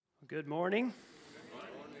Good morning.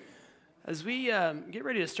 As we get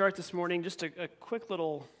ready to start this morning, just a quick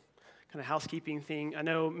little kind of housekeeping thing. I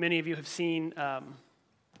know many of you have seen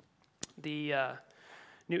the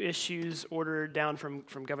new issues ordered down from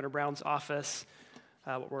Governor Brown's office,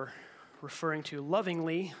 what we're referring to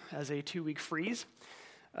lovingly as a 2-week freeze.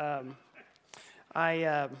 And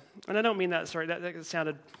I don't mean that, sorry, that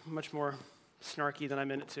sounded much more snarky than I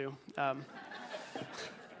meant it to.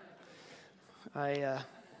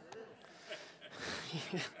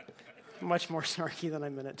 Much more snarky than I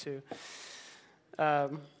meant it to.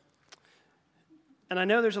 And I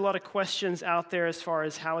know there's a lot of questions out there as far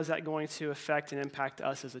as how is that going to affect and impact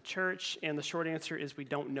us as a church, and the short answer is we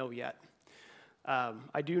don't know yet.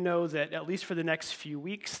 I do know that at least for the next few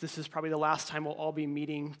weeks, this is probably the last time we'll all be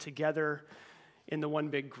meeting together in the one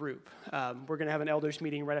big group. We're going to have an elders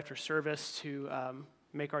meeting right after service to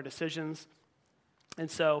make our decisions. And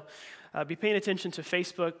so be paying attention to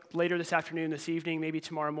Facebook later this afternoon, this evening, maybe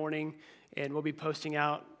tomorrow morning, and we'll be posting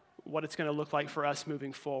out what it's going to look like for us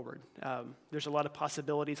moving forward. There's a lot of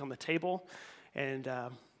possibilities on the table, and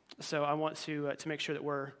so I want to make sure that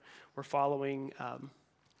we're following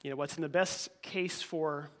what's in the best case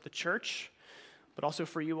for the church, but also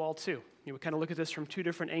for you all too. We kind of look at this from two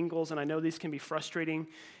different angles, and I know these can be frustrating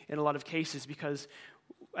in a lot of cases because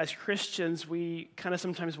as Christians, we kind of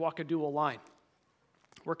sometimes walk a dual line.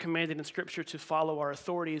 We're commanded in Scripture to follow our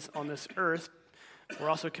authorities on this earth. We're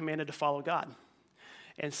also commanded to follow God.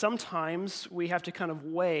 And sometimes we have to kind of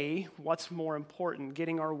weigh what's more important,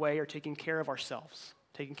 getting our way or taking care of ourselves,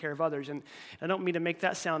 taking care of others. And I don't mean to make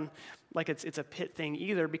that sound like it's a pit thing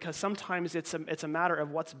either, because sometimes it's a matter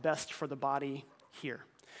of what's best for the body here.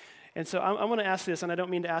 And so I want to ask this, and I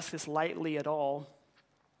don't mean to ask this lightly at all,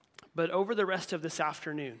 but over the rest of this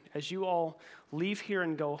afternoon, as you all leave here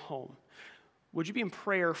and go home, would you be in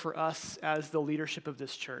prayer for us as the leadership of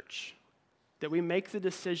this church? That we make the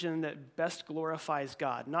decision that best glorifies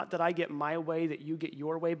God. Not that I get my way, that you get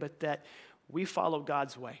your way, but that we follow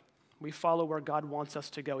God's way. We follow where God wants us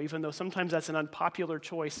to go, even though sometimes that's an unpopular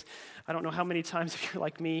choice. I don't know how many times, if you're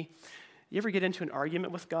like me, you ever get into an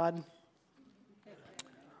argument with God?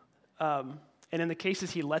 And in the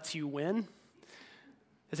cases he lets you win,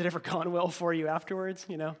 has it ever gone well for you afterwards,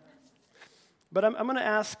 But I'm going to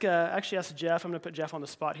ask Jeff. I'm going to put Jeff on the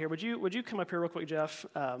spot here. Would you come up here real quick, Jeff?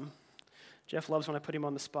 Jeff loves when I put him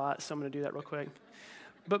on the spot, so I'm going to do that real quick.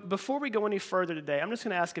 But before we go any further today, I'm just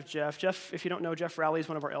going to ask if Jeff, if you don't know, Jeff Rowley is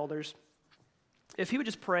one of our elders, if he would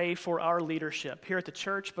just pray for our leadership here at the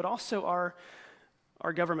church, but also our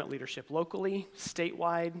government leadership locally,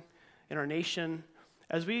 statewide, in our nation,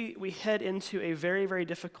 as we head into a very, very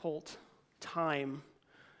difficult time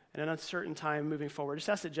and an uncertain time moving forward. Just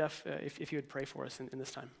ask that Jeff, if you would pray for us in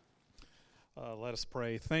this time. Let us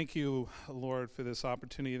pray. Thank you, Lord, for this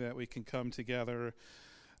opportunity that we can come together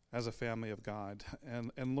as a family of God.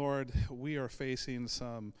 And Lord, we are facing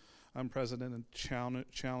some unprecedented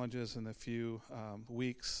challenges in the few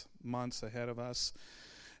weeks, months ahead of us.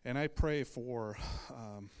 And I pray for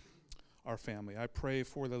our family. I pray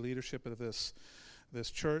for the leadership of this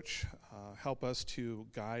church. Help us to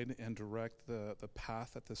guide and direct the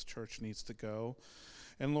path that this church needs to go.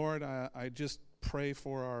 And Lord, I just pray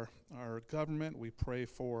for our government. We pray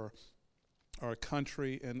for our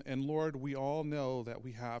country. And Lord, we all know that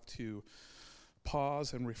we have to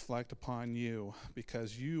pause and reflect upon you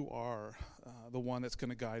because you are the one that's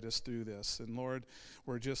going to guide us through this. And Lord,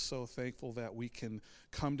 we're just so thankful that we can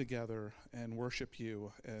come together and worship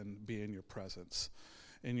you and be in your presence.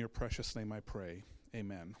 In your precious name I pray.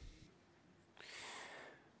 Amen.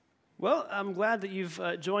 Well, I'm glad that you've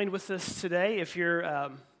joined with us today. If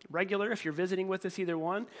you're regular, if you're visiting with us, either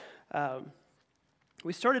one.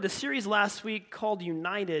 We started a series last week called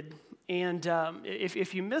United, and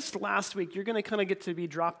if you missed last week, you're going to kind of get to be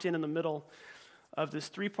dropped in the middle of this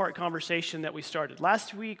 3-part conversation that we started.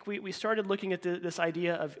 Last week, we started looking at this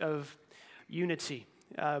idea of unity.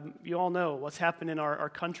 You all know what's happened in our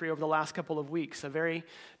country over the last couple of weeks. A very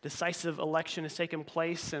decisive election has taken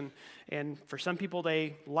place, and for some people,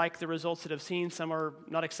 they like the results that have seen. Some are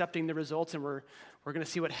not accepting the results, and we're going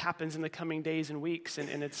to see what happens in the coming days and weeks,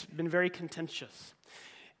 and it's been very contentious.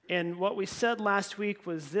 And what we said last week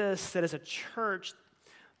was this, that as a church,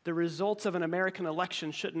 the results of an American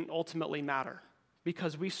election shouldn't ultimately matter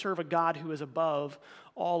because we serve a God who is above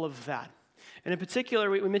all of that. And in particular,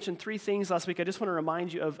 we mentioned 3 things last week. I just want to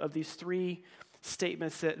remind you of these 3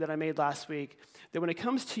 statements that I made last week. That when it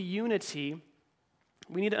comes to unity,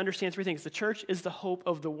 we need to understand 3 things. The church is the hope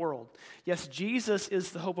of the world. Yes, Jesus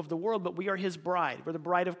is the hope of the world, but we are his bride. We're the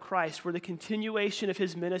bride of Christ. We're the continuation of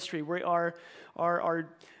his ministry.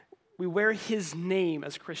 We We wear his name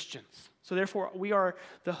as Christians. So therefore, we are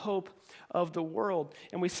the hope of the world.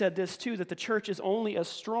 And we said this too, that the church is only as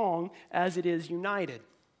strong as it is united.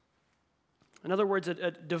 In other words, a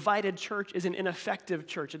divided church is an ineffective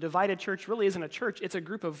church. A divided church really isn't a church, it's a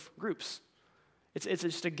group of groups. It's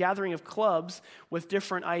just a gathering of clubs with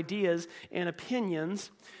different ideas and opinions.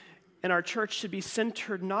 And our church should be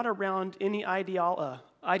centered not around any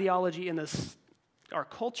ideology in our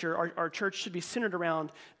culture. Our church should be centered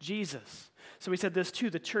around Jesus. So we said this too,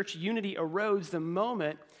 the church unity erodes the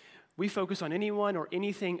moment we focus on anyone or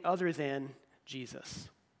anything other than Jesus.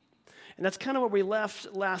 And that's kind of where we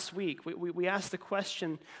left last week. We asked the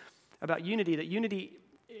question about unity, that unity,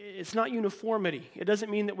 it's not uniformity. It doesn't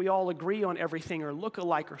mean that we all agree on everything or look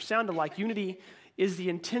alike or sound alike. Unity is the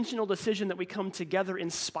intentional decision that we come together in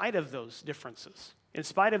spite of those differences, in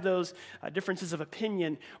spite of those differences of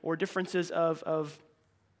opinion or differences of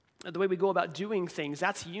the way we go about doing things.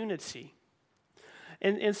 That's unity.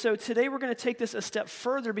 And so today we're going to take this a step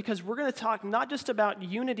further because we're going to talk not just about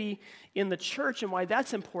unity in the church and why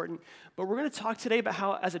that's important, but we're going to talk today about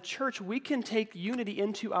how as a church we can take unity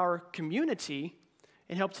into our community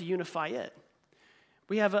and help to unify it.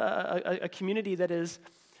 We have a community that is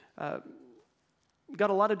got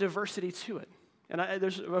a lot of diversity to it. And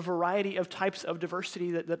there's a variety of types of diversity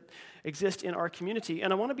that exist in our community.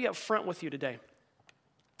 And I want to be upfront with you today,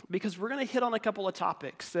 because we're going to hit on a couple of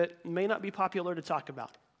topics that may not be popular to talk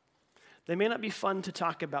about. They may not be fun to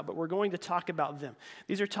talk about, but we're going to talk about them.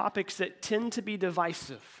 These are topics that tend to be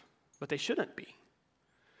divisive, but they shouldn't be.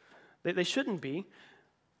 They shouldn't be,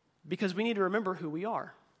 because we need to remember who we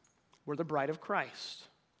are. We're the bride of Christ.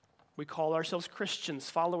 We call ourselves Christians,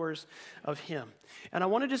 followers of him. And I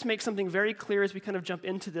want to just make something very clear as we kind of jump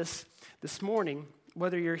into this morning.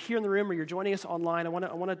 Whether you're here in the room or you're joining us online, I want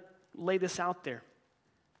to lay this out there.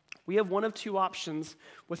 We have one of two options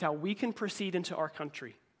with how we can proceed into our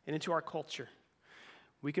country and into our culture.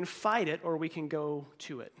 We can fight it, or we can go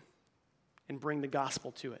to it and bring the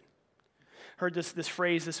gospel to it. Heard this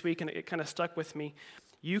phrase this week, and it kind of stuck with me.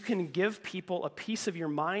 You can give people a piece of your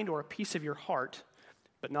mind or a piece of your heart,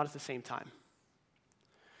 but not at the same time.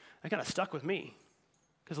 That kind of stuck with me,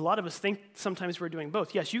 because a lot of us think sometimes we're doing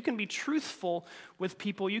both. Yes, you can be truthful with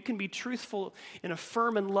people. You can be truthful in a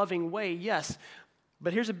firm and loving way, yes.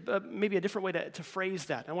 But here's maybe a different way to phrase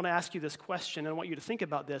that. I want to ask you this question, and I want you to think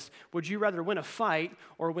about this. Would you rather win a fight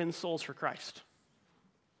or win souls for Christ?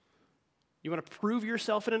 You want to prove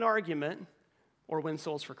yourself in an argument or win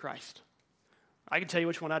souls for Christ? I can tell you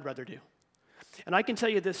which one I'd rather do. And I can tell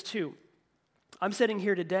you this too. I'm sitting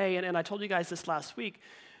here today, and I told you guys this last week,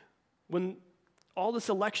 when all this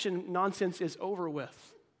election nonsense is over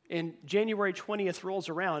with, and January 20th rolls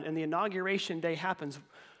around, and the inauguration day happens,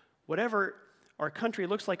 whatever our country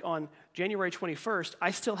looks like on January 21st, I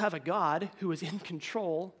still have a God who is in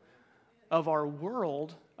control of our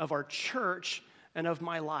world, of our church, and of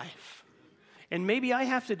my life. And maybe I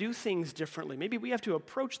have to do things differently. Maybe we have to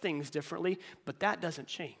approach things differently, but that doesn't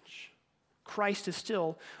change. Christ is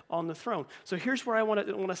still on the throne. So here's where I want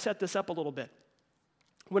to set this up a little bit.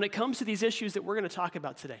 When it comes to these issues that we're going to talk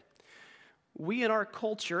about today, we in our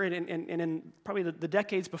culture and in probably the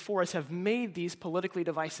decades before us have made these politically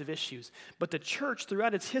divisive issues. But the church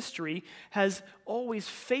throughout its history has always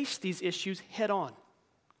faced these issues head on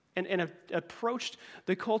and approached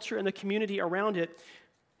the culture and the community around it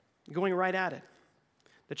going right at it.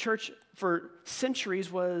 The church for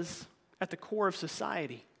centuries was at the core of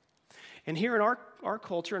society. And here in our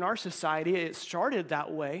culture, in our society, it started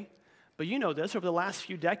that way. But you know this, over the last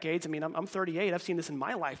few decades, I mean, I'm 38, I've seen this in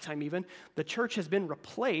my lifetime even, the church has been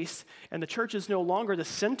replaced, and the church is no longer the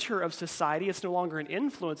center of society, it's no longer an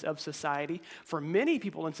influence of society. For many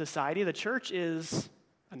people in society, the church is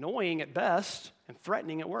annoying at best and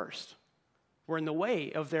threatening at worst. We're in the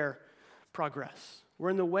way of their progress.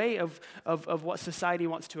 We're in the way of what society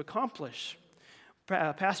wants to accomplish.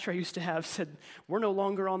 A pastor I used to have said, we're no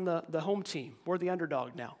longer on the home team, we're the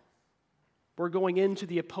underdog now. We're going into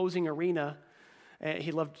the opposing arena.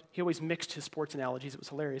 He always mixed his sports analogies. It was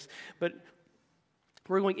hilarious. But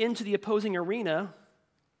we're going into the opposing arena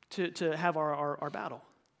to have our battle.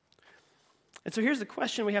 And so here's the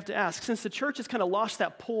question we have to ask. Since the church has kind of lost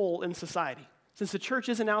that pull in society, since the church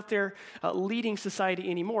isn't out there leading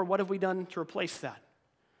society anymore, what have we done to replace that?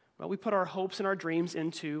 Well, we put our hopes and our dreams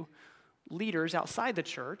into leaders outside the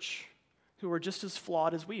church who are just as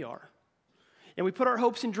flawed as we are. And we put our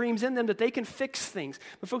hopes and dreams in them that they can fix things.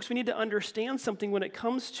 But folks, we need to understand something when it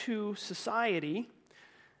comes to society,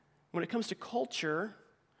 when it comes to culture.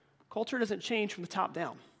 Culture doesn't change from the top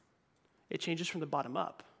down. It changes from the bottom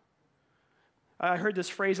up. I heard this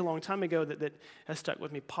phrase a long time ago that has stuck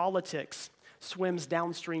with me. Politics swims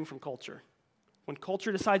downstream from culture. When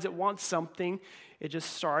culture decides it wants something, it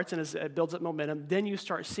just starts, and as it builds up momentum, then you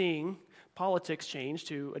start seeing politics change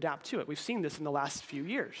to adapt to it. We've seen this in the last few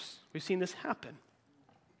years. We've seen this happen.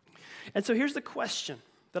 And so here's the question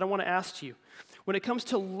that I want to ask to you. When it comes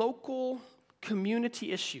to local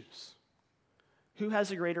community issues, who has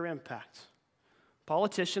a greater impact?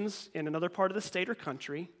 Politicians in another part of the state or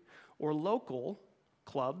country, or local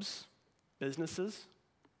clubs, businesses,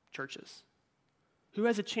 churches? Who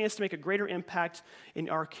has a chance to make a greater impact in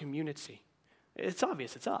our community? It's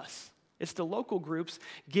obvious, it's us. It's the local groups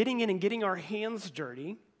getting in and getting our hands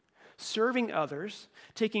dirty, serving others,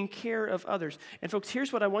 taking care of others. And folks,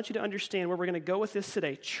 here's what I want you to understand where we're going to go with this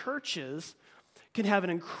today. Churches can have an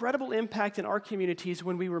incredible impact in our communities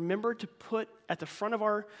when we remember to put at the front of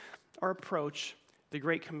our approach the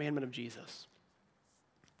great commandment of Jesus.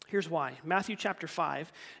 Here's why. Matthew chapter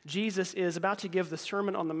 5, Jesus is about to give the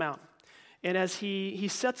Sermon on the Mount. And as he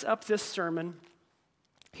sets up this sermon,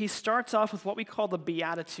 he starts off with what we call the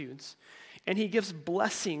Beatitudes. And he gives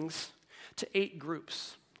blessings to 8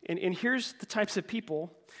 groups. And here's the types of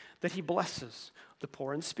people that he blesses: the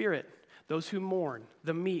poor in spirit, those who mourn,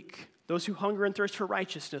 the meek, those who hunger and thirst for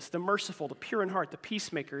righteousness, the merciful, the pure in heart, the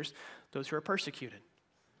peacemakers, those who are persecuted.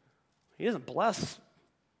 He doesn't bless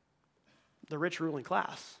the rich ruling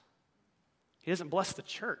class. He doesn't bless the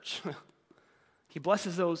church. He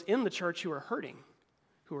blesses those in the church who are hurting,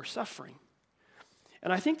 who are suffering.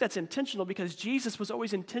 And I think that's intentional because Jesus was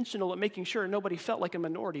always intentional at making sure nobody felt like a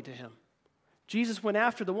minority to him. Jesus went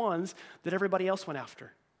after the ones that everybody else went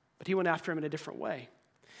after, but he went after them in a different way.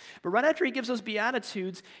 But right after he gives those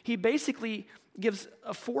Beatitudes, he basically gives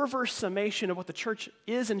a 4-verse summation of what the church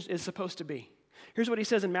is and is supposed to be. Here's what he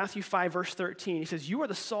says in Matthew 5, verse 13. He says, "You are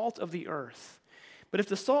the salt of the earth. But if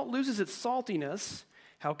the salt loses its saltiness,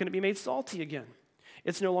 how can it be made salty again?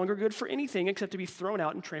 It's no longer good for anything except to be thrown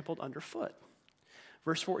out and trampled underfoot."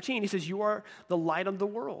 Verse 14, he says, "You are the light of the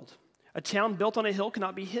world. A town built on a hill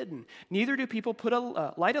cannot be hidden. Neither do people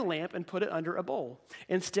light a lamp and put it under a bowl.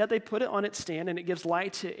 Instead, they put it on its stand, and it gives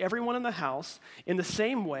light to everyone in the house. In the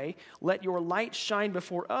same way, let your light shine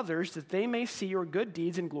before others, that they may see your good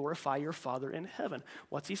deeds and glorify your Father in heaven."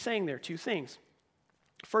 What's he saying there? 2 things.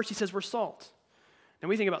 First, he says we're salt. And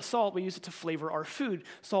we think about salt, we use it to flavor our food.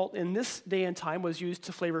 Salt in this day and time was used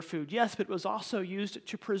to flavor food, yes, but it was also used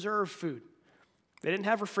to preserve food. They didn't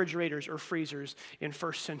have refrigerators or freezers in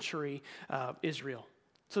first century Israel.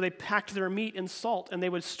 So they packed their meat in salt, and they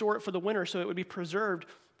would store it for the winter so it would be preserved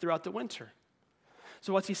throughout the winter.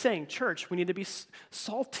 So what's he saying? Church, we need to be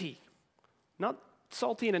salty. Not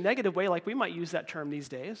salty in a negative way like we might use that term these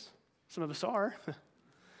days. Some of us are.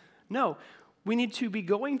 No, we need to be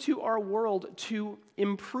going to our world to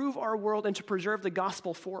improve our world and to preserve the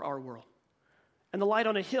gospel for our world. And the light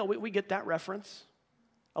on a hill, we get that reference.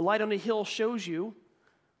 A light on a hill shows you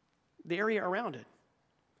the area around it.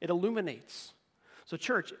 It illuminates. So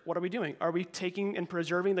church, what are we doing? Are we taking and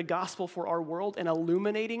preserving the gospel for our world and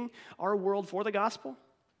illuminating our world for the gospel?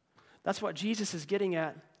 That's what Jesus is getting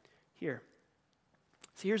at here.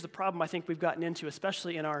 See, here's the problem I think we've gotten into,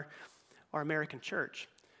 especially in our American church,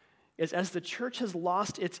 is as the church has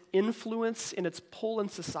lost its influence and its pull in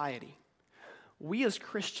society, we as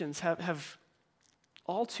Christians have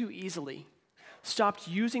all too easily stopped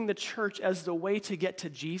using the church as the way to get to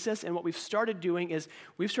Jesus, and what we've started doing is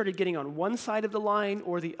we've started getting on one side of the line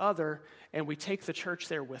or the other, and we take the church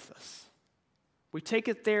there with us. We take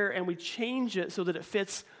it there and we change it so that it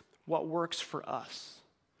fits what works for us.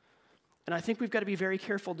 And I think we've got to be very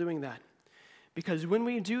careful doing that, because when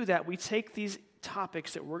we do that, we take these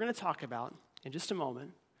topics that we're going to talk about in just a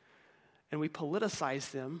moment, and we politicize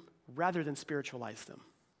them rather than spiritualize them.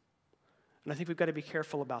 And I think we've got to be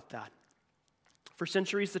careful about that. For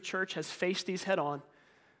centuries, the church has faced these head on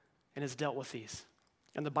and has dealt with these.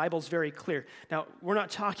 And the Bible's very clear. Now, we're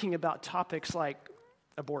not talking about topics like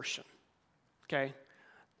abortion, okay?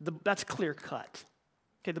 That's clear cut.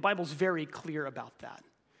 Okay, the Bible's very clear about that.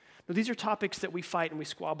 Now, these are topics that we fight and we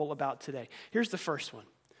squabble about today. Here's the first one.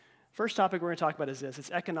 First topic we're going to talk about is this.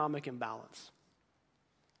 It's economic imbalance.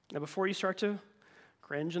 Now, before you start to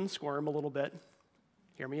cringe and squirm a little bit,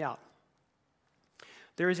 hear me out.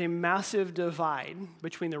 There is a massive divide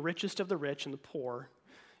between the richest of the rich and the poor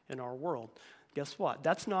in our world. Guess what?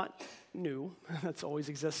 That's not new. That's always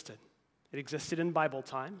existed. It existed in Bible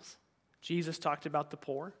times. Jesus talked about the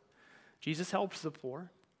poor. Jesus helped the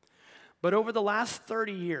poor. But over the last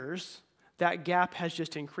 30 years, that gap has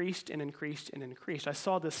just increased and increased and increased. I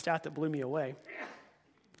saw this stat that blew me away.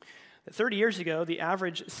 That 30 years ago, the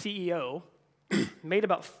average CEO made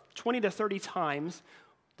about 20 to 30 times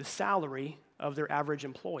the salary of their average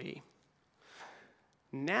employee.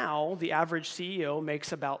 Now, the average CEO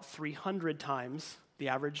makes about 300 times the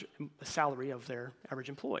average salary of their average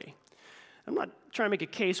employee. I'm not trying to make a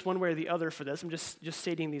case one way or the other for this. I'm just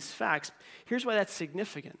stating these facts. Here's why that's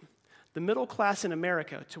significant. The middle class in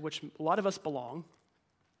America, to which a lot of us belong,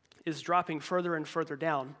 is dropping further and further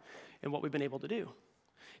down in what we've been able to do.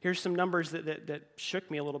 Here's some numbers that shook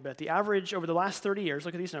me a little bit. The average, over the last 30 years,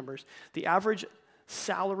 look at these numbers, the average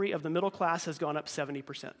salary of the middle class has gone up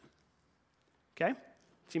 70%. Okay?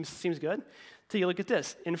 Seems good. Till you look at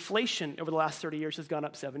this. Inflation over the last 30 years has gone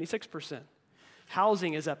up 76%.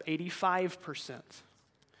 Housing is up 85%.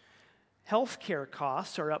 Healthcare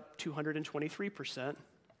costs are up 223%.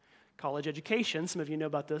 College education, some of you know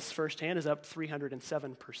about this firsthand, is up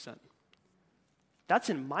 307%. That's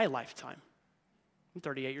in my lifetime. I'm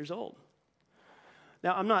 38 years old.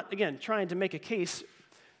 Now, I'm not, again, trying to make a case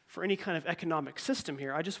for any kind of economic system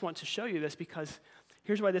here. I just want to show you this because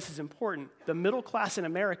here's why this is important. The middle class in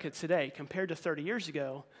America today, compared to 30 years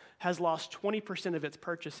ago, has lost 20% of its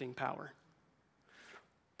purchasing power.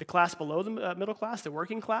 The class below the middle class, the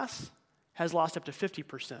working class, has lost up to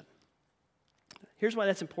 50%. Here's why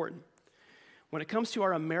that's important. When it comes to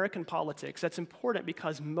our American politics, that's important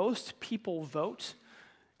because most people vote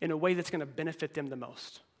in a way that's going to benefit them the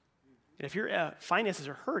most. And if your finances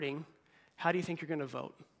are hurting, how do you think you're going to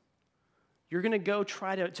vote? You're going to go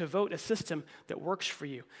try to vote a system that works for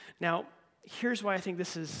you. Now, here's why I think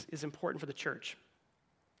this is important for the church.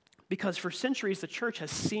 Because for centuries, the church has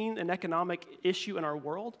seen an economic issue in our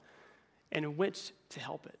world and went to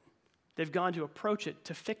help it. They've gone to approach it,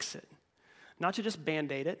 to fix it. Not to just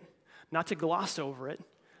Band-Aid it, not to gloss over it,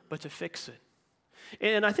 but to fix it.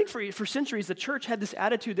 And I think for centuries, the church had this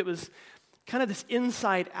attitude that was kind of this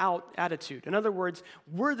inside-out attitude. In other words,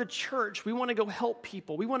 we're the church. We want to go help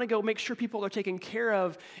people. We want to go make sure people are taken care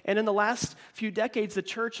of. And in the last few decades, the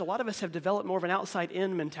church, a lot of us have developed more of an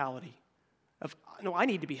outside-in mentality of, no, I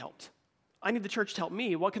need to be helped. I need the church to help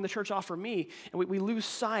me. What can the church offer me? And we lose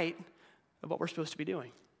sight of what we're supposed to be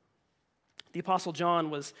doing. The Apostle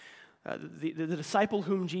John was the disciple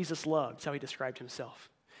whom Jesus loved. That's how he described himself.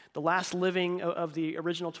 The last living of the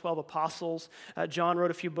original 12 apostles. John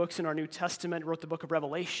wrote a few books in our New Testament, wrote the book of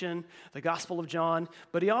Revelation, the Gospel of John,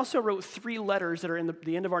 but he also wrote 3 letters that are in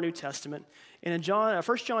the end of our New Testament. And in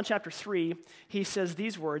 1 John chapter 3, he says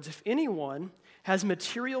these words, if anyone has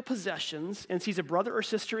material possessions and sees a brother or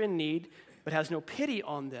sister in need, but has no pity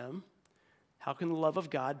on them, how can the love of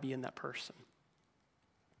God be in that person?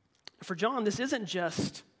 For John, this isn't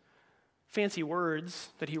just fancy words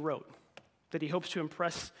that he wrote, that he hopes to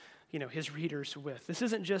impress, his readers with. This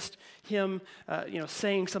isn't just him,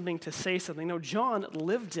 saying something to say something. No, John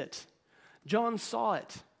lived it. John saw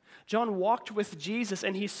it. John walked with Jesus,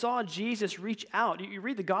 and he saw Jesus reach out. You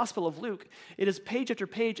read the Gospel of Luke, it is page after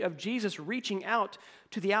page of Jesus reaching out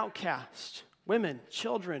to the outcast, women,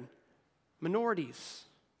 children, minorities.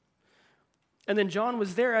 And then John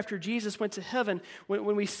was there after Jesus went to heaven.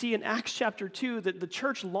 When we see in Acts chapter 2 that the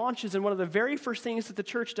church launches, and one of the very first things that the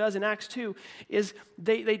church does in Acts 2 is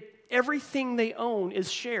everything they own is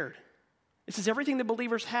shared. It says everything the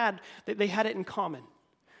believers had, they had it in common.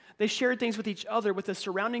 They shared things with each other, with the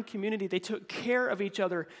surrounding community. They took care of each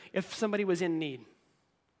other if somebody was in need.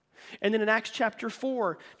 And then in Acts chapter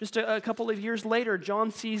 4, just a couple of years later,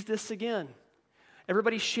 John sees this again.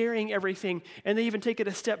 Everybody sharing everything, and they even take it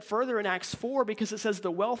a step further in Acts 4 because it says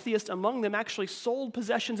the wealthiest among them actually sold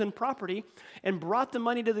possessions and property and brought the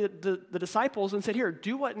money to the disciples and said, here,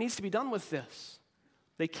 do what needs to be done with this.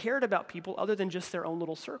 They cared about people other than just their own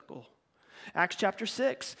little circle. Acts chapter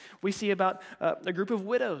 6, we see about a group of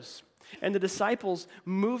widows and the disciples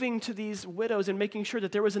moving to these widows and making sure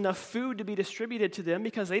that there was enough food to be distributed to them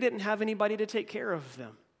because they didn't have anybody to take care of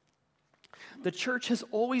them. The church has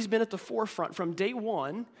always been at the forefront from day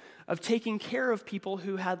one of taking care of people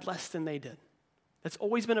who had less than they did. That's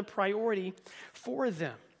always been a priority for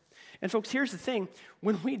them. And folks, here's the thing.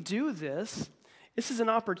 When we do this is an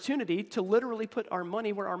opportunity to literally put our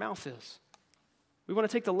money where our mouth is. We want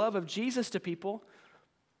to take the love of Jesus to people.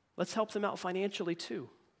 Let's help them out financially too.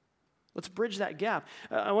 Let's bridge that gap.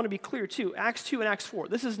 I want to be clear too. Acts 2 and Acts 4.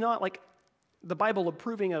 This is not like the Bible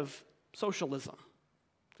approving of socialism.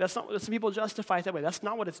 That's not what some people justify it that way. That's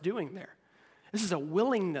not what it's doing there. This is a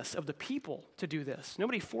willingness of the people to do this.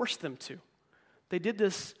 Nobody forced them to. They did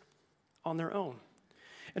this on their own.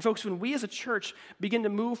 And folks, when we as a church begin to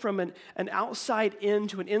move from an outside in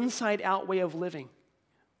to an inside out way of living,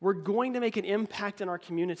 we're going to make an impact in our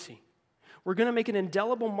community. We're going to make an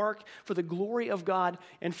indelible mark for the glory of God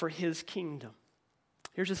and for His kingdom.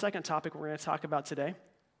 Here's the second topic we're going to talk about today.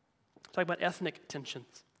 Talk about ethnic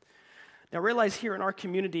tensions. Now realize here in our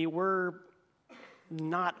community, we're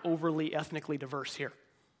not overly ethnically diverse here.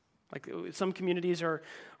 Like some communities are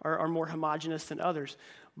more homogenous than others.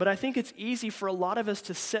 But I think it's easy for a lot of us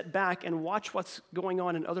to sit back and watch what's going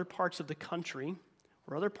on in other parts of the country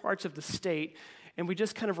or other parts of the state, and we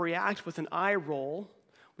just kind of react with an eye roll.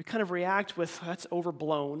 We kind of react with, that's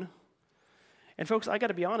overblown. And folks, I got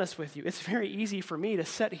to be honest with you. It's very easy for me to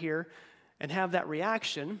sit here and have that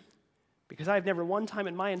reaction because I've never one time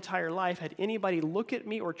in my entire life had anybody look at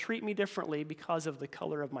me or treat me differently because of the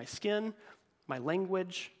color of my skin, my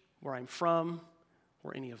language, where I'm from,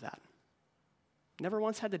 or any of that. Never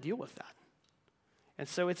once had to deal with that. And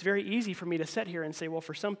so it's very easy for me to sit here and say, well,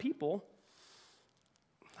 for some people,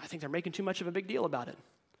 I think they're making too much of a big deal about it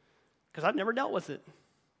because I've never dealt with it.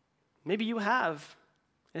 Maybe you have,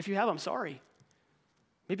 and if you have, I'm sorry.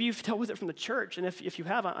 Maybe you've dealt with it from the church, and if you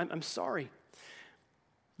have, I'm sorry.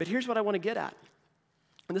 But here's what I want to get at,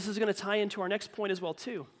 and this is going to tie into our next point as well,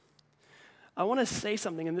 too. I want to say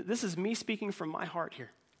something, and this is me speaking from my heart here.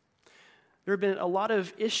 There have been a lot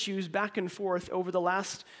of issues back and forth over the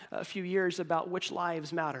last few years about which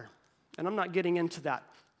lives matter, and I'm not getting into that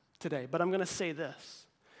today, but I'm going to say this.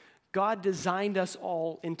 God designed us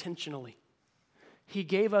all intentionally. He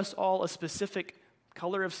gave us all a specific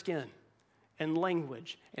color of skin and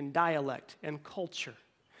language and dialect and culture.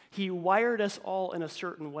 He wired us all in a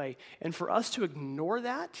certain way. And for us to ignore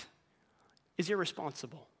that is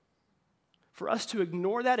irresponsible. For us to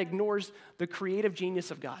ignore that ignores the creative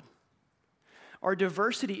genius of God. Our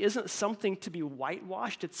diversity isn't something to be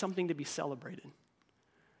whitewashed, it's something to be celebrated.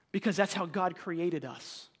 Because that's how God created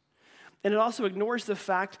us. And it also ignores the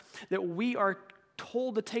fact that we are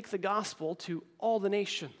told to take the gospel to all the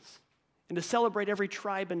nations and to celebrate every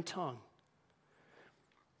tribe and tongue.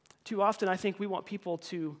 Too often, I think we want people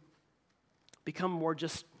to become more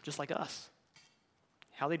just like us.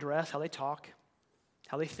 How they dress, how they talk,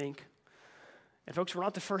 how they think. And folks, we're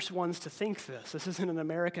not the first ones to think this. This isn't an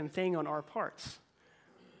American thing on our parts.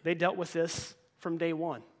 They dealt with this from day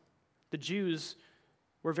one. The Jews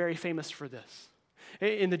were very famous for this.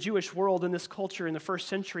 In the Jewish world, in this culture in the first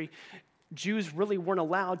century, Jews really weren't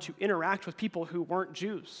allowed to interact with people who weren't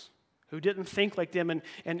Jews, who didn't think like them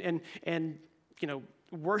and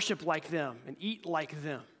worship like them and eat like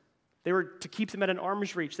them. They were to keep them at an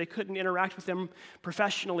arm's reach. They couldn't interact with them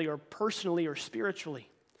professionally or personally or spiritually.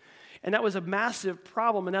 And that was a massive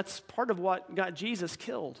problem, and that's part of what got Jesus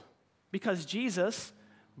killed, because Jesus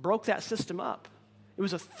broke that system up. It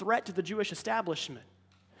was a threat to the Jewish establishment.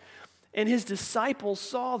 And his disciples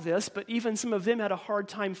saw this, but even some of them had a hard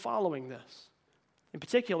time following this. In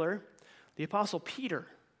particular, the Apostle Peter,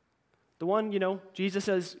 the one, Jesus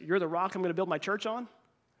says, "You're the rock I'm going to build my church on."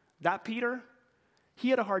 That Peter, he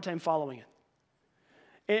had a hard time following it.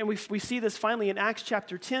 And we see this finally in Acts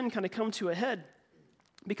chapter 10 kind of come to a head,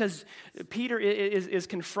 because Peter is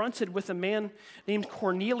confronted with a man named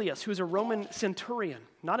Cornelius, who's a Roman centurion,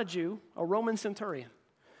 not a Jew, a Roman centurion.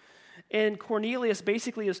 And Cornelius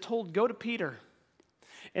basically is told, go to Peter.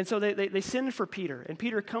 And so they send for Peter, and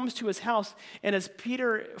Peter comes to his house, and as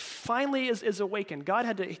Peter finally is awakened, God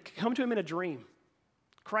had to come to him in a dream.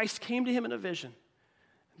 Christ came to him in a vision.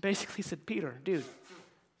 Basically said, Peter, dude,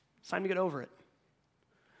 it's time to get over it.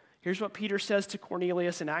 Here's what Peter says to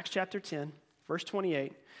Cornelius in Acts chapter 10, verse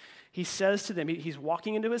 28. He says to them, he's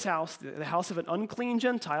walking into his house, the house of an unclean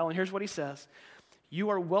Gentile, and here's what he says. "You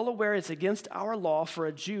are well aware it's against our law for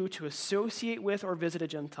a Jew to associate with or visit a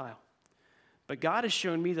Gentile. But God has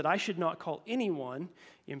shown me that I should not call anyone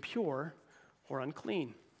impure or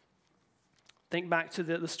unclean." Think back to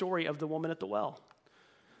the story of the woman at the well.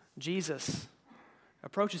 Jesus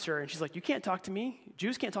approaches her, and she's like, "You can't talk to me.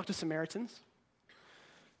 Jews can't talk to Samaritans."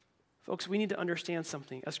 Folks, we need to understand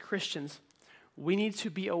something. As Christians, we need to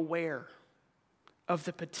be aware of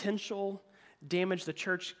the potential damage the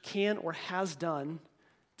church can or has done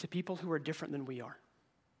to people who are different than we are.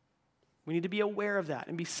 We need to be aware of that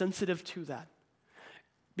and be sensitive to that,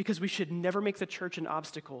 because we should never make the church an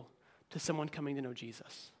obstacle to someone coming to know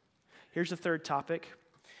Jesus. Here's the third topic.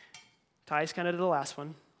 Ties kind of to the last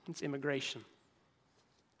one. It's immigration.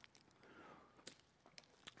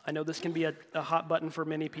 I know this can be a hot button for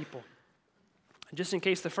many people. Just in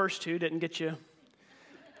case the first two didn't get you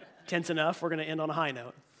tense enough, we're going to end on a high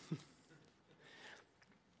note.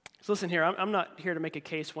 So listen here, I'm not here to make a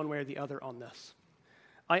case one way or the other on this.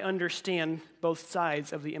 I understand both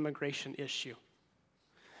sides of the immigration issue.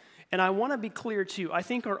 And I want to be clear too, I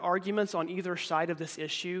think our arguments on either side of this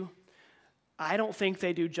issue, I don't think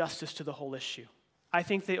they do justice to the whole issue. I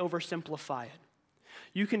think they oversimplify it.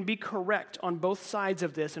 You can be correct on both sides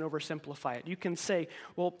of this and oversimplify it. You can say,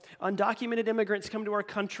 well, undocumented immigrants come to our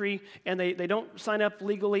country and they don't sign up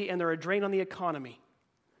legally and they're a drain on the economy.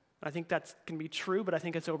 I think that can be true, but I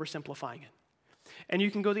think it's oversimplifying it. And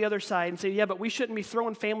you can go the other side and say, yeah, but we shouldn't be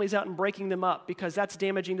throwing families out and breaking them up because that's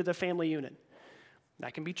damaging to the family unit.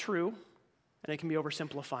 That can be true, and it can be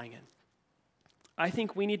oversimplifying it. I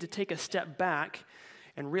think we need to take a step back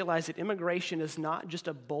and realize that immigration is not just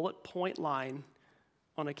a bullet point line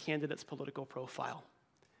on a candidate's political profile.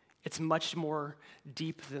 It's much more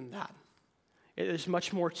deep than that. There's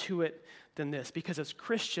much more to it than this, because as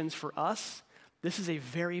Christians, for us, this is a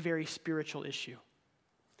very, very spiritual issue.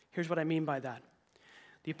 Here's what I mean by that.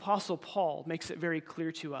 The Apostle Paul makes it very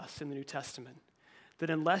clear to us in the New Testament that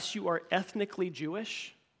unless you are ethnically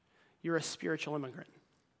Jewish, you're a spiritual immigrant.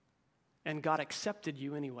 And God accepted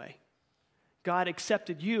you anyway. God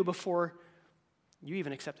accepted you before you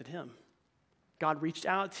even accepted him. God reached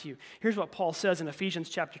out to you. Here's what Paul says in Ephesians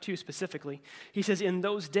chapter 2 specifically. He says, in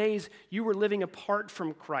those days, you were living apart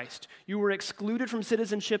from Christ. You were excluded from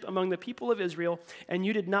citizenship among the people of Israel, and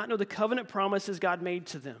you did not know the covenant promises God made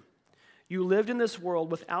to them. You lived in this world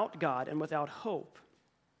without God and without hope.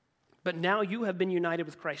 But now you have been united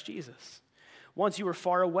with Christ Jesus. Once you were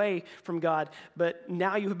far away from God, but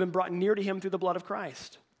now you have been brought near to him through the blood of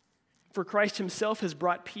Christ. For Christ himself has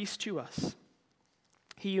brought peace to us.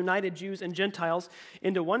 He united Jews and Gentiles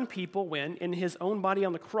into one people when, in his own body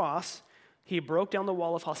on the cross, he broke down the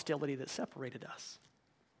wall of hostility that separated us.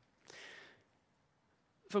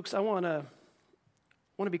 Folks, I want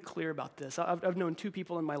to be clear about this. I've known two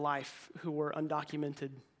people in my life who were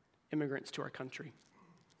undocumented immigrants to our country.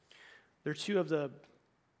 They're two of the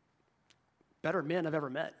better men I've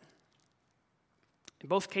ever met. In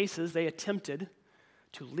both cases, they attempted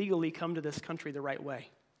to legally come to this country the right way.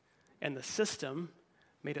 And the system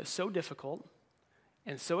made it so difficult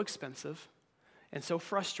and so expensive and so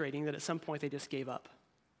frustrating that at some point they just gave up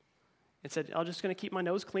and said, I'm just going to keep my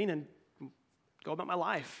nose clean and go about my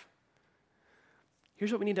life.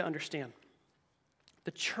 Here's what we need to understand.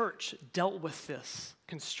 The church dealt with this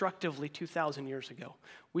constructively 2,000 years ago.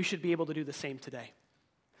 We should be able to do the same today.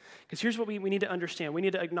 Because here's what we need to understand. We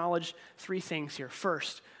need to acknowledge three things here.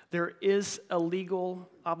 First, there is a legal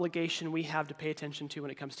obligation we have to pay attention to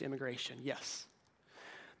when it comes to immigration. Yes.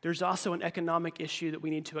 There's also an economic issue that we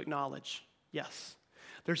need to acknowledge. Yes.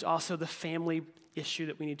 There's also the family issue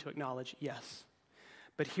that we need to acknowledge. Yes.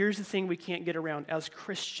 But here's the thing we can't get around. As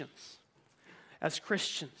Christians,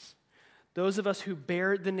 those of us who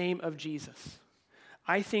bear the name of Jesus,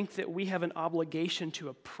 I think that we have an obligation to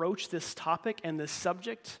approach this topic and this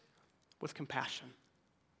subject with compassion.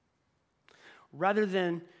 Rather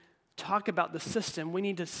than talk about the system, we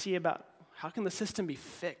need to see about how can the system be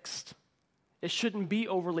fixed. It shouldn't be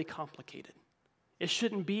overly complicated. It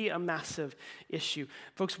shouldn't be a massive issue.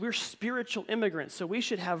 Folks, we're spiritual immigrants, so we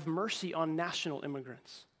should have mercy on national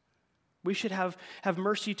immigrants. We should have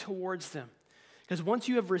mercy towards them. Because once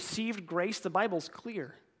you have received grace, the Bible's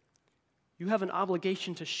clear. You have an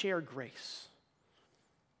obligation to share grace.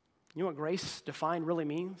 You know what grace defined really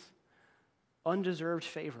means? Undeserved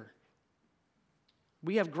favor.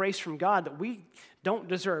 We have grace from God that we don't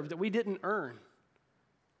deserve, that we didn't earn.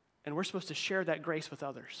 And we're supposed to share that grace with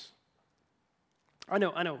others. I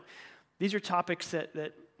know. These are topics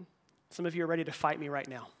that some of you are ready to fight me right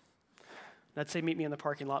now. I'd say meet me in the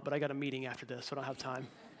parking lot, but I got a meeting after this, so I don't have time.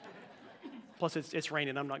 Plus, it's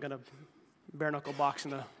raining. I'm not going to bare-knuckle box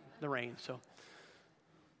in the rain. So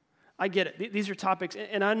I get it. These are topics,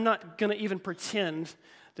 and I'm not going to even pretend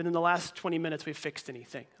that in the last 20 minutes we've fixed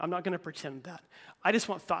anything. I'm not going to pretend that. I just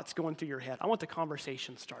want thoughts going through your head. I want the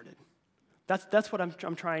conversation started. That's what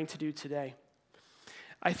I'm trying to do today.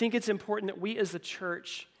 I think it's important that we as the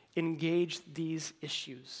church engage these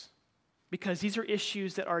issues because these are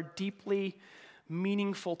issues that are deeply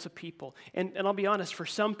meaningful to people. And I'll be honest, for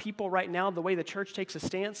some people right now, the way the church takes a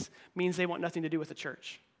stance means they want nothing to do with the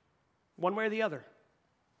church, one way or the other,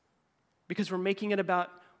 because we're making it about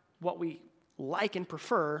what we like and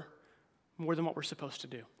prefer more than what we're supposed to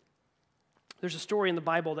do. There's a story in the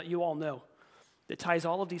Bible that you all know that ties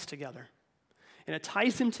all of these together. And it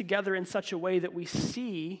ties them together in such a way that we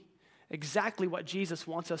see exactly what Jesus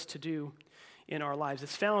wants us to do in our lives.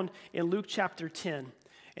 It's found in Luke chapter 10.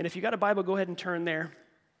 And if you got a Bible, go ahead and turn there.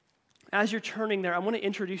 As you're turning there, I want to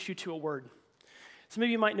introduce you to a word. Some of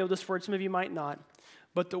you might know this word, some of you might not.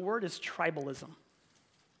 But the word is tribalism.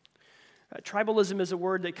 Tribalism is a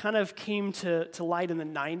word that kind of came to light in the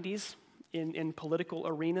 90s in political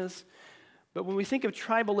arenas. But when we think of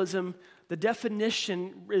tribalism, the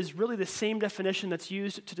definition is really the same definition that's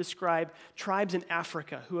used to describe tribes in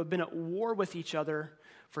Africa who have been at war with each other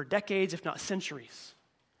for decades, if not centuries.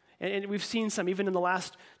 And we've seen some, even in the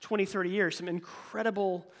last 20, 30 years, some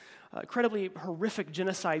incredibly horrific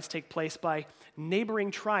genocides take place by neighboring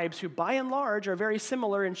tribes who, by and large, are very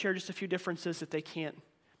similar and share just a few differences that they can't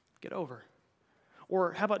get over.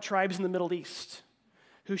 Or how about tribes in the Middle East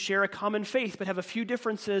who share a common faith but have a few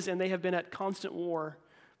differences and they have been at constant war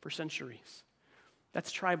for centuries?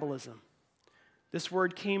 That's tribalism. This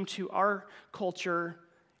word came to our culture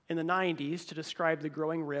in the 90s to describe the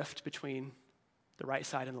growing rift between the right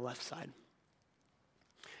side and the left side.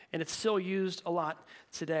 And it's still used a lot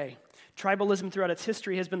today. Tribalism throughout its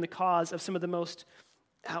history has been the cause of some of the most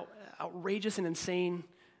outrageous and insane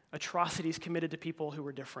atrocities committed to people who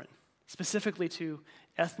were different, specifically to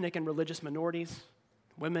ethnic and religious minorities,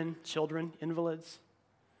 women, children, invalids.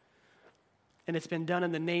 And it's been done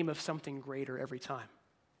in the name of something greater every time.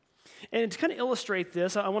 And to kind of illustrate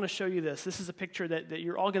this, I want to show you this. This is a picture that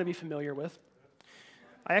you're all going to be familiar with.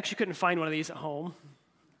 I actually couldn't find one of these at home.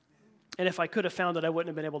 And if I could have found it, I wouldn't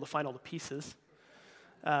have been able to find all the pieces.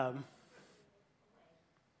 Oh,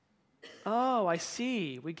 I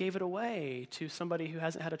see. We gave it away to somebody who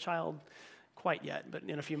hasn't had a child quite yet, but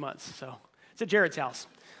in a few months. So it's at Jared's house.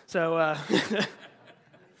 So,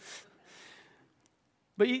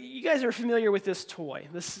 but you guys are familiar with this toy.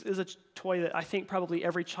 This is a toy that I think probably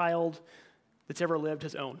every child that's ever lived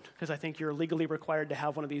has owned, because I think you're legally required to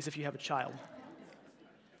have one of these if you have a child.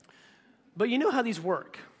 But you know how these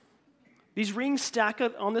work. These rings stack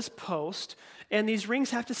up on this post, and these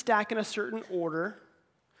rings have to stack in a certain order.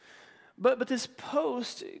 But this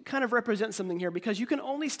post kind of represents something here, because you can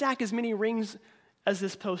only stack as many rings as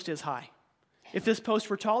this post is high. If this post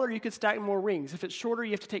were taller, you could stack more rings. If it's shorter,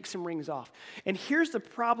 you have to take some rings off. And here's the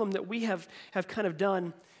problem that we have kind of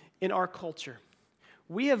done in our culture.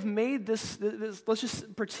 We have made this, let's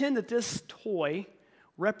just pretend that this toy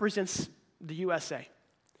represents the USA.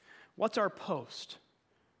 What's our post?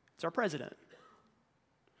 It's our president.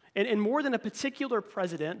 And more than a particular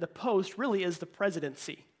president, the post really is the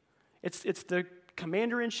presidency. It's the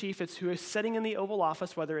commander-in-chief. It's who is sitting in the Oval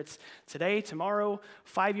Office, whether it's today, tomorrow,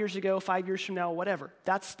 5 years ago, 5 years from now, whatever.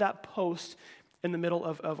 That's that post in the middle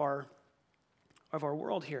of our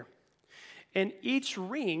world here. And each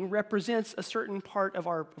ring represents a certain part of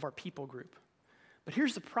our people group. But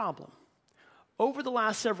here's the problem. Over the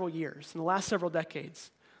last several years, in the last several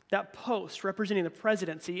decades, that post representing the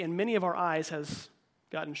presidency in many of our eyes has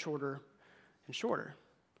gotten shorter and shorter.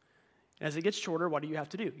 And as it gets shorter, what do you have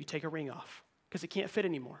to do? You take a ring off because it can't fit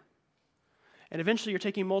anymore. And eventually you're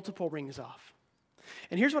taking multiple rings off.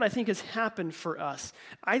 And here's what I think has happened for us.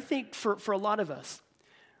 I think for a lot of us,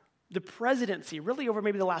 the presidency, really over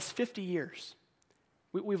maybe the last 50 years,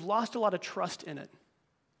 we've lost a lot of trust in it.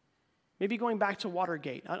 Maybe going back to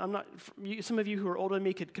Watergate. Some of you who are older than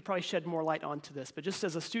me could probably shed more light onto this, but just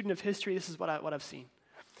as a student of history, this is what I've seen.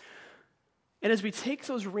 And as we take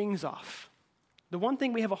those rings off, the one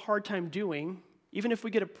thing we have a hard time doing, even if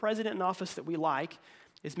we get a president in office that we like,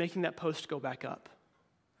 is making that post go back up.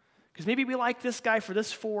 Because maybe we like this guy for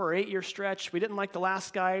this 4 or 8 year stretch. We didn't like the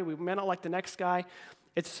last guy. We may not like the next guy.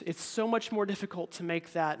 It's so much more difficult to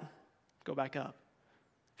make that go back up.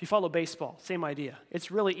 If you follow baseball, same idea. It's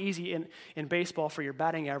really easy in baseball for your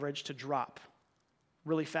batting average to drop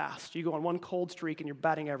really fast. You go on one cold streak and your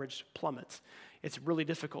batting average plummets. It's really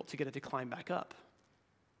difficult to get it to climb back up.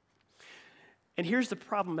 And here's the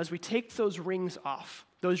problem. As we take those rings off,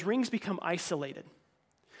 those rings become isolated.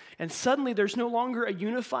 And suddenly there's no longer a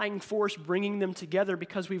unifying force bringing them together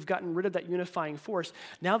because we've gotten rid of that unifying force.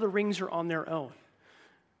 Now the rings are on their own.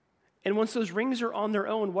 And once those rings are on their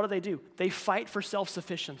own, what do? They fight for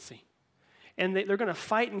self-sufficiency. And they're going to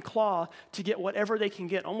fight and claw to get whatever they can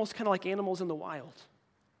get, almost kind of like animals in the wild,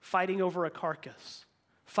 fighting over a carcass,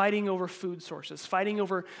 fighting over food sources, fighting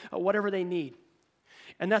over whatever they need.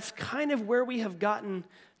 And that's kind of where we have gotten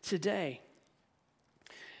today.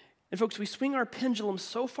 And folks, we swing our pendulum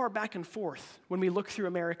so far back and forth when we look through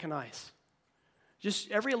American eyes. Just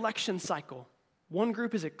every election cycle, one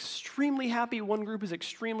group is extremely happy, one group is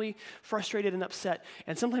extremely frustrated and upset.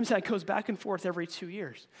 And sometimes that goes back and forth every 2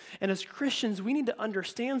 years. And as Christians, we need to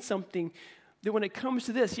understand something, that when it comes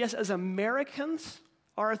to this, yes, as Americans,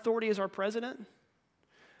 our authority is our president.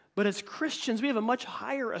 But as Christians, we have a much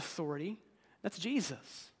higher authority. That's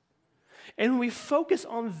Jesus. And when we focus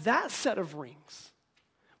on that set of rings,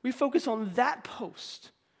 we focus on that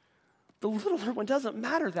post, the littler one doesn't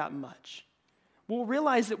matter that much. We'll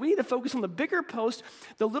realize that we need to focus on the bigger post.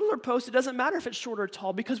 The littler post, it doesn't matter if it's short or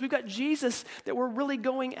tall because we've got Jesus that we're really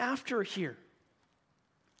going after here.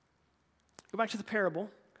 Go back to the parable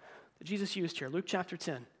that Jesus used here, Luke chapter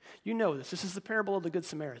 10. You know this. This is the parable of the Good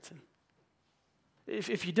Samaritan.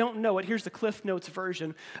 If you don't know it, here's the Cliff Notes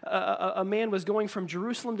version. A man was going from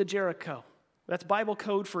Jerusalem to Jericho. That's Bible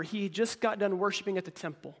code for he just got done worshiping at the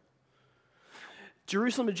temple.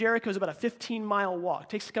 Jerusalem to Jericho is about a 15-mile walk. It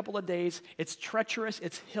takes a couple of days. It's treacherous.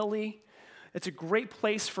 It's hilly. It's a great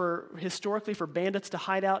place historically for bandits to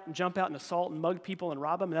hide out and jump out and assault and mug people and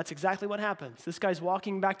rob them, and that's exactly what happens. This guy's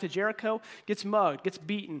walking back to Jericho, gets mugged, gets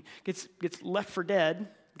beaten, gets left for dead.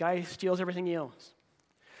 Guy steals everything he owns.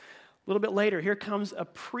 A little bit later, here comes a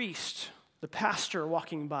priest, the pastor,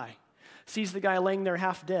 walking by, sees the guy laying there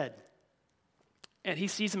half dead, and he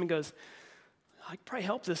sees him and goes, I could probably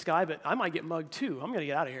help this guy, but I might get mugged too. I'm going to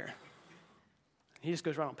get out of here. He just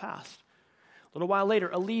goes right on past. A little while later,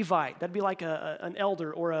 a Levite, that'd be like an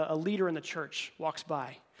elder or a leader in the church, walks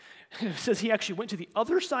by. It says he actually went to the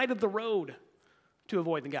other side of the road to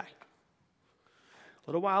avoid the guy. A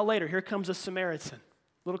little while later, here comes a Samaritan.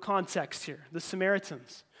 Little context here. The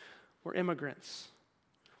Samaritans were immigrants.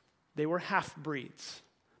 They were half-breeds.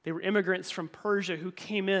 They were immigrants from Persia who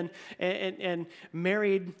came in and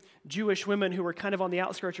married Jewish women who were kind of on the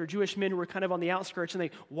outskirts, or Jewish men who were kind of on the outskirts, and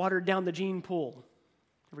they watered down the gene pool.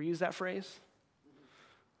 Ever use that phrase?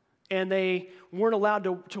 And they weren't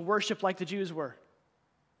allowed to worship like the Jews were.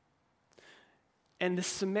 And the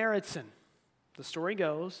Samaritan, the story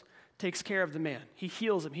goes, takes care of the man. He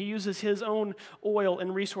heals him. He uses his own oil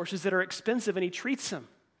and resources that are expensive, and he treats him.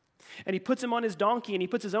 And he puts him on his donkey, and he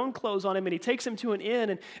puts his own clothes on him, and he takes him to an inn,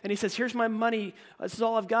 and he says, here's my money. This is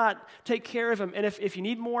all I've got. Take care of him. And if you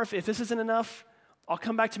need more, if this isn't enough, I'll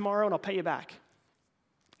come back tomorrow, and I'll pay you back.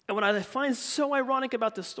 And what I find so ironic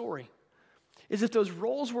about this story is if those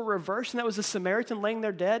roles were reversed, and that was the Samaritan laying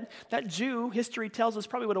there dead, that Jew, history tells us,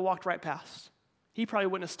 probably would have walked right past. He probably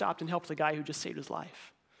wouldn't have stopped and helped the guy who just saved his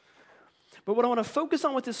life. But what I want to focus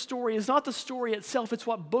on with this story is not the story itself, it's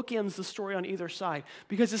what bookends the story on either side.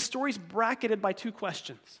 Because this story is bracketed by two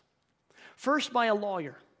questions. First, by a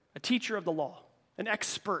lawyer, a teacher of the law, an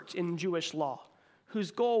expert in Jewish law,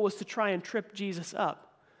 whose goal was to try and trip Jesus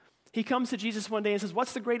up. He comes to Jesus one day and says,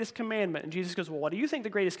 what's the greatest commandment? And Jesus goes, well, what do you think the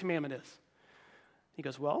greatest commandment is? He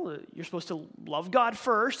goes, well, you're supposed to love God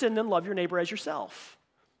first and then love your neighbor as yourself.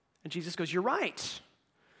 And Jesus goes, you're right.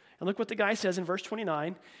 And look what the guy says in verse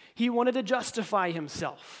 29. He wanted to justify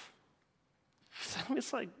himself.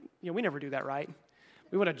 It's like, we never do that, right?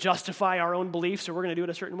 We want to justify our own beliefs, so we're going to do it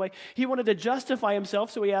a certain way. He wanted to justify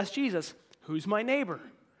himself, so he asked Jesus, who's my neighbor?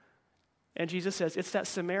 And Jesus says, it's that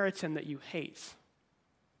Samaritan that you hate.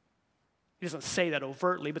 He doesn't say that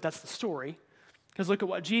overtly, but that's the story. Because look at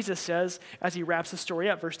what Jesus says as he wraps the story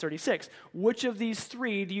up, verse 36. Which of these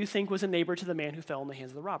three do you think was a neighbor to the man who fell in the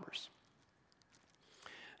hands of the robbers?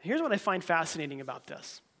 Here's what I find fascinating about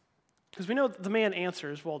this. Because we know the man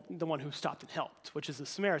answers, well, the one who stopped and helped, which is the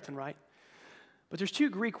Samaritan, right? But there's two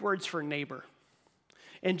Greek words for neighbor.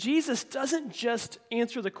 And Jesus doesn't just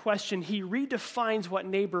answer the question, he redefines what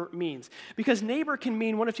neighbor means. Because neighbor can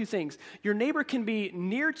mean one of two things. Your neighbor can be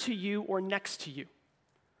near to you or next to you.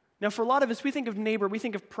 Now, for a lot of us, we think of neighbor, we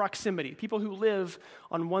think of proximity, people who live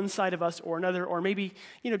on one side of us or another, or maybe,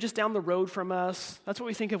 just down the road from us. That's what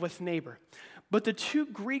we think of with neighbor. But the two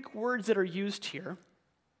Greek words that are used here,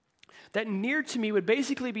 that near to me would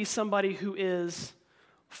basically be somebody who is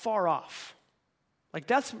far off. Like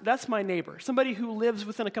that's my neighbor, somebody who lives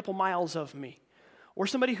within a couple miles of me, or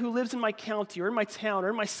somebody who lives in my county or in my town or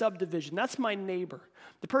in my subdivision. That's my neighbor,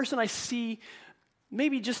 the person I see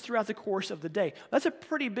maybe just throughout the course of the day. That's a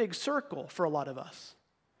pretty big circle for a lot of us.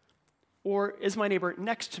 Or is my neighbor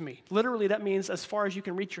next to me? Literally, that means as far as you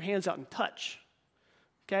can reach your hands out and touch.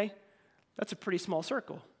 Okay? That's a pretty small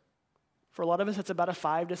circle. For a lot of us, it's about a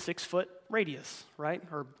 5 to 6 foot radius, right?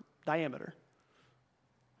 Or diameter.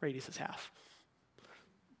 Radius is half.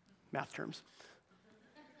 Math terms.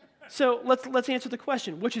 So let's answer the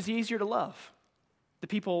question, which is easier to love? The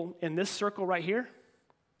people in this circle right here?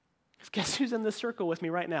 Guess who's in this circle with me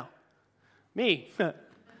right now? Me.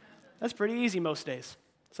 That's pretty easy most days,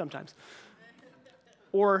 sometimes.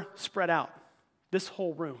 Or spread out. This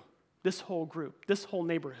whole room, this whole group, this whole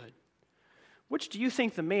neighborhood. Which do you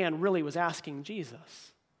think the man really was asking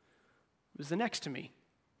Jesus? It was the next to me.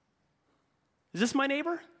 Is this my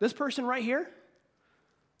neighbor? This person right here?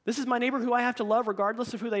 This is my neighbor who I have to love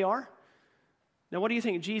regardless of who they are? Now, what do you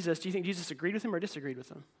think Jesus? Do you think Jesus agreed with him or disagreed with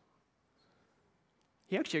him?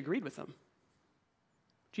 He actually agreed with them.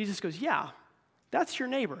 Jesus goes, yeah, that's your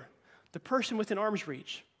neighbor, the person within arm's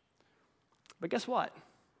reach. But guess what?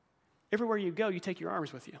 Everywhere you go, you take your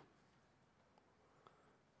arms with you.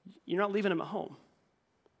 You're not leaving them at home.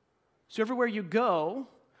 So everywhere you go,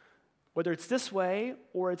 Whether it's this way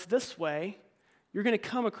or it's this way, you're going to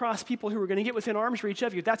come across people who are going to get within arm's reach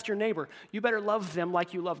of you. That's your neighbor. You better love them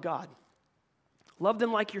like you love God. Love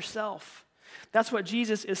them like yourself. That's what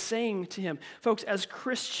Jesus is saying to him. Folks, as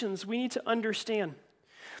Christians, we need to understand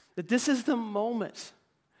that this is the moment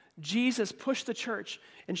Jesus pushed the church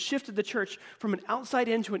and shifted the church from an outside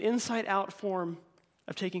in to an inside out form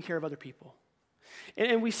of taking care of other people.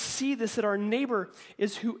 And we see this, that our neighbor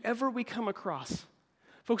is whoever we come across.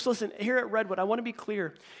 Folks, listen, here at Redwood, I want to be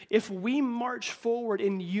clear. If we march forward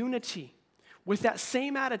in unity with that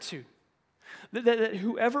same attitude, that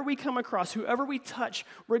whoever we come across, whoever we touch,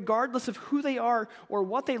 regardless of who they are or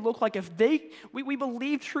what they look like, if we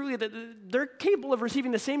believe truly that they're capable of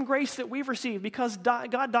receiving the same grace that we've received because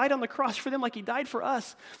God died on the cross for them like he died for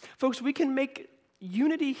us, folks, we can make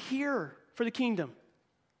unity here for the kingdom.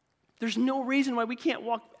 There's no reason why we can't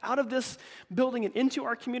walk out of this building and into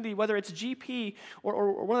our community, whether it's GP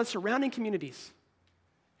or one of the surrounding communities,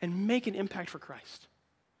 and make an impact for Christ.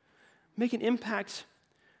 Make an impact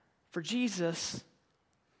for Jesus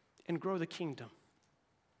and grow the kingdom.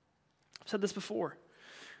 I've said this before.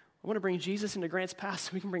 I want to bring Jesus into Grants Pass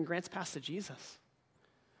so we can bring Grants Pass to Jesus.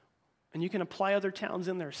 And you can apply other towns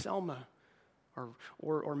in there, Selma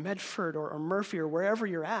or Medford or Murphy or wherever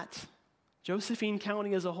you're at. Josephine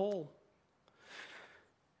County as a whole.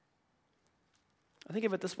 I think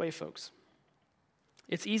of it this way, folks.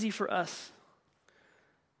 It's easy for us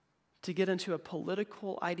to get into a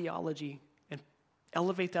political ideology and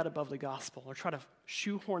elevate that above the gospel or try to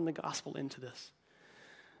shoehorn the gospel into this.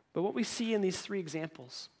 But what we see in these three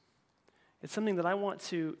examples, it's something that I want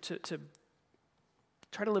to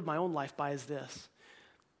try to live my own life by is this.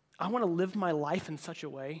 I want to live my life in such a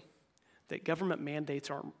way that government mandates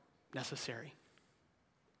aren't necessary.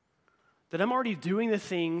 That I'm already doing the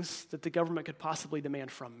things that the government could possibly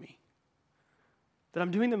demand from me. That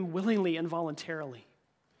I'm doing them willingly and voluntarily.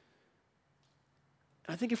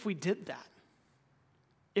 And I think if we did that,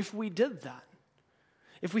 if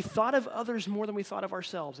we thought of others more than we thought of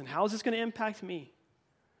ourselves, and how is this going to impact me?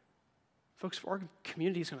 Folks, our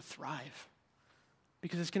community is going to thrive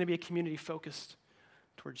because it's going to be a community focused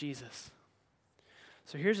toward Jesus.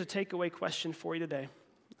 So here's a takeaway question for you today.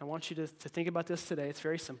 I want you to think about this today. It's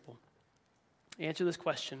very simple. Answer this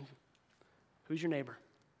question. Who's your neighbor?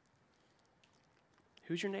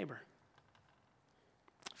 Who's your neighbor?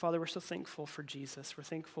 Father, we're so thankful for Jesus. We're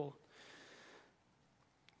thankful,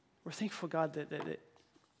 God, that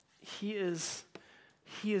he is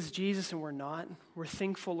Jesus and we're not. We're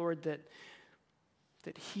thankful, Lord,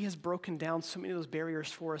 that he has broken down so many of those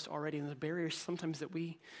barriers for us already, and the barriers sometimes that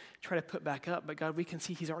we try to put back up, but God, we can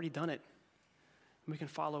see he's already done it, and we can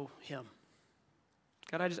follow him.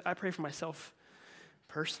 God, I pray for myself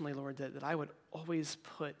personally, Lord, that I would always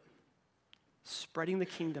put spreading the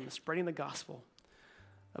kingdom, spreading the gospel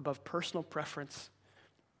above personal preference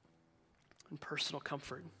and personal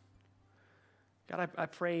comfort. God, I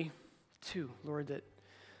pray too, Lord, that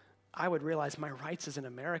I would realize my rights as an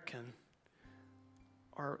American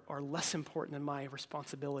are less important than my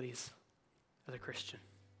responsibilities as a Christian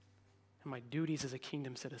and my duties as a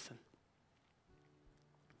kingdom citizen.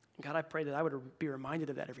 God, I pray that I would be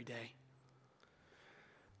reminded of that every day.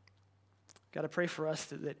 God, I pray for us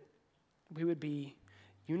that we would be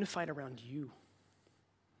unified around you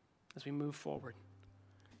as we move forward.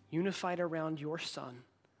 Unified around your Son,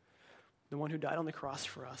 the one who died on the cross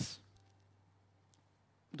for us,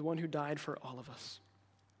 the one who died for all of us.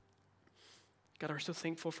 God, we're so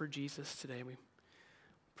thankful for Jesus today. We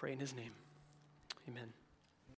pray in his name. Amen.